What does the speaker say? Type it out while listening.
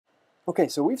Okay,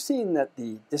 so we've seen that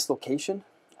the dislocation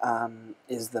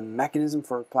is the mechanism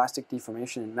for plastic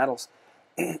deformation in metals,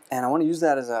 and I want to use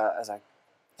that as a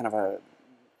kind of a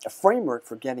framework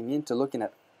for getting into looking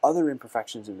at other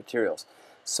imperfections in materials.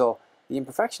 So the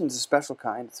imperfection is a special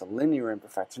kind. It's a linear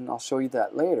imperfection. I'll show you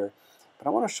that later, but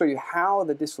I want to show you how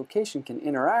the dislocation can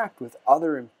interact with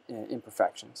other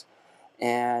imperfections,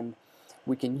 and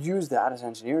we can use that as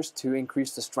engineers to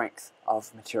increase the strength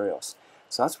of materials.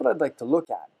 So that's what I'd like to look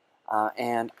at.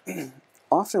 And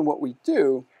often what we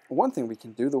do, one thing we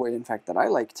can do, the way in fact that I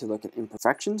like to look at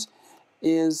imperfections,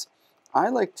 is I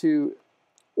like to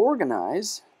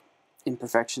organize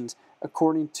imperfections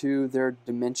according to their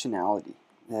dimensionality.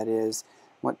 That is,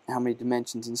 how many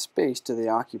dimensions in space do they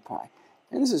occupy?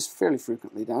 And this is fairly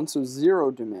frequently done. So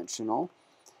zero-dimensional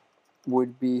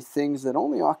would be things that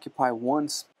only occupy one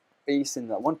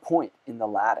point in the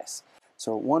lattice.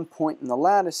 So one point in the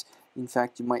lattice, in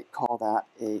fact, you might call that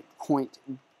a point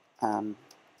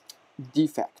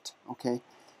defect, okay?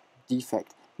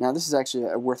 Defect. Now, this is actually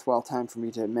a worthwhile time for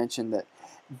me to mention that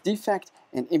defect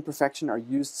and imperfection are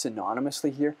used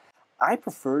synonymously here. I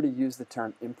prefer to use the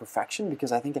term imperfection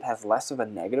because I think it has less of a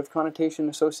negative connotation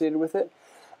associated with it.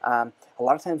 A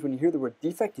lot of times when you hear the word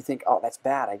defect, you think, oh, that's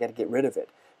bad, I got to get rid of it.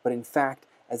 But in fact,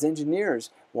 as engineers,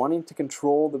 wanting to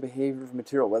control the behavior of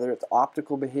material, whether it's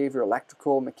optical behavior,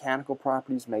 electrical, mechanical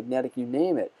properties, magnetic, you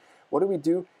name it, what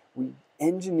do? We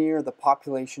engineer the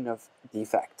population of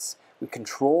defects. We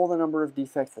control the number of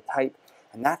defects, the type,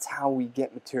 and that's how we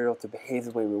get material to behave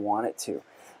the way we want it to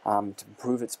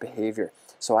improve its behavior.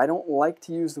 So I don't like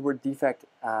to use the word defect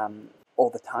all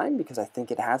the time because I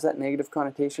think it has that negative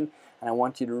connotation, and I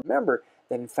want you to remember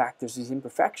that in fact there's these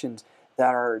imperfections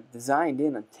that are designed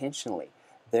in intentionally.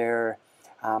 They're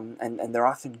and they're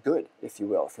often good, if you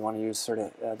will, if you want to use sort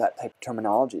of that type of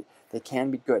terminology. They can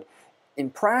be good. In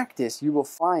practice, you will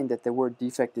find that the word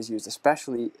defect is used,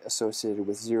 especially associated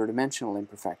with zero-dimensional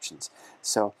imperfections.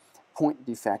 So point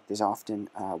defect is often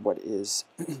what is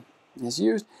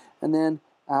used. And then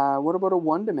what about a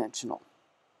one-dimensional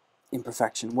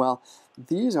imperfection? Well,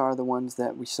 these are the ones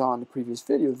that we saw in the previous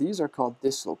video. These are called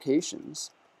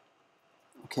dislocations.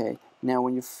 Okay, now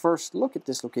when you first look at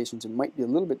dislocations, it might be a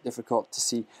little bit difficult to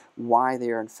see why they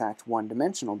are in fact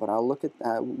one-dimensional, but I'll look at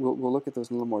we'll look at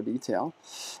those in a little more detail.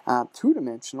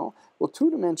 Two-dimensional. Well,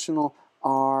 two-dimensional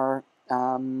are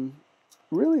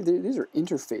really these are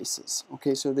interfaces.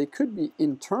 Okay, so they could be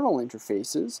internal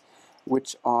interfaces,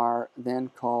 which are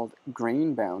then called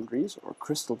grain boundaries or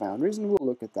crystal boundaries, and we'll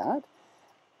look at that.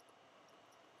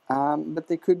 But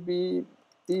they could be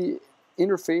the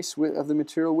interface of the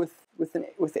material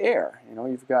with air. You know,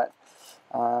 you've got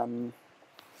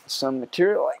some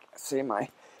material, like say my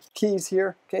keys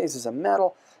here. Okay, this is a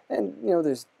metal, and you know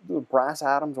there's little brass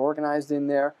atoms organized in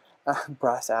there.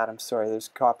 Brass atoms, sorry, there's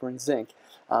copper and zinc,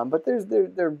 but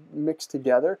they're mixed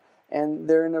together, and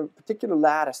they're in a particular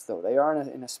lattice though. They are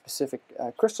in a specific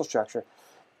crystal structure.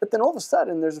 But then all of a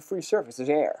sudden there's a free surface. There's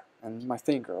air and my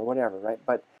finger or whatever, right?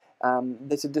 But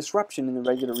there's a disruption in the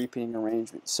regular repeating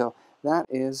arrangement. So that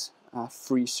is a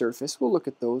free surface. We'll look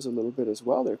at those a little bit as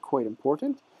well. They're quite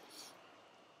important.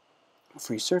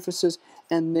 Free surfaces.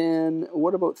 And then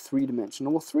what about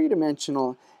three-dimensional? Well,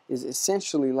 three-dimensional is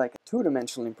essentially like a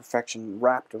two-dimensional imperfection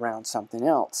wrapped around something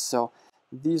else. So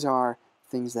these are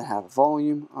things that have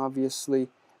volume, obviously,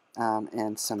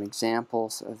 and some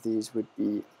examples of these would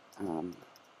be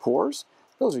pores.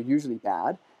 Those are usually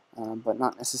bad, but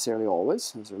not necessarily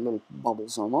always. Those are little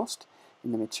bubbles almost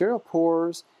in the material.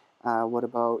 Pores. What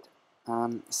about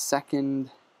second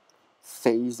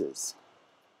phases?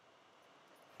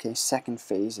 Okay, second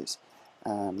phases.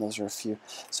 Those are a few.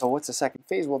 So what's a second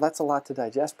phase? Well, that's a lot to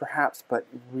digest perhaps, but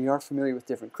we are familiar with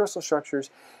different crystal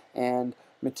structures, and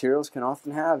materials can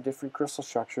often have different crystal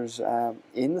structures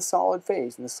in the solid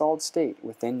phase, in the solid state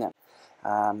within them.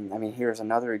 I mean, here's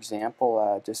another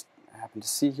example. Just happen to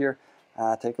see here.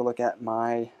 Take a look at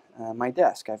my my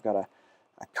desk. I've got a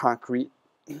concrete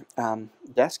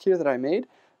desk here that I made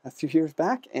a few years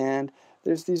back, and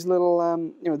there's these little,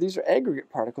 you know, these are aggregate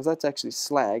particles. That's actually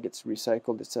slag. It's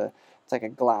recycled. It's like a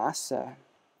glass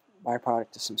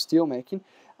byproduct of some steel making.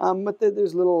 But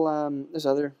there's little, there's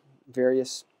other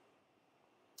various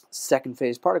second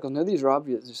phase particles. Now these are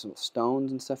obvious. There's some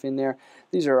stones and stuff in there.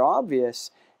 These are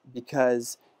obvious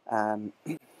because again,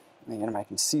 I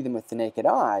can see them with the naked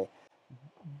eye,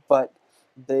 but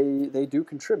they do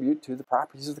contribute to the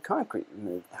properties of the concrete,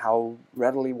 and how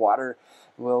readily water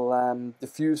will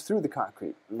diffuse through the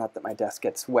concrete. Not that my desk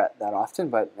gets wet that often,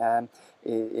 but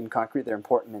in concrete they're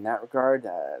important in that regard.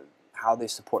 How they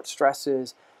support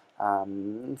stresses.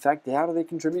 In fact, how do they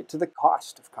contribute to the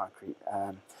cost of concrete?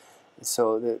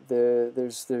 So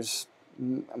there's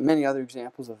many other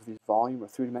examples of these volume or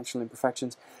three-dimensional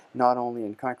imperfections, not only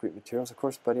in concrete materials, of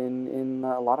course, but in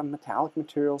a lot of metallic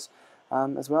materials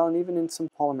as well, and even in some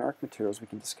polymeric materials. We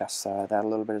can discuss that a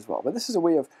little bit as well. But this is a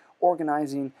way of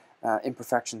organizing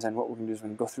imperfections, and what we're going to do is we're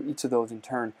going to go through each of those in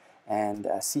turn and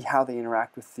see how they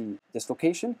interact with the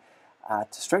dislocation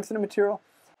to strengthen a material.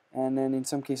 And then in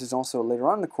some cases also later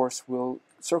on in the course, we'll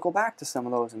circle back to some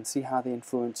of those and see how they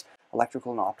influence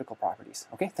electrical and optical properties.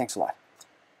 Okay, thanks a lot.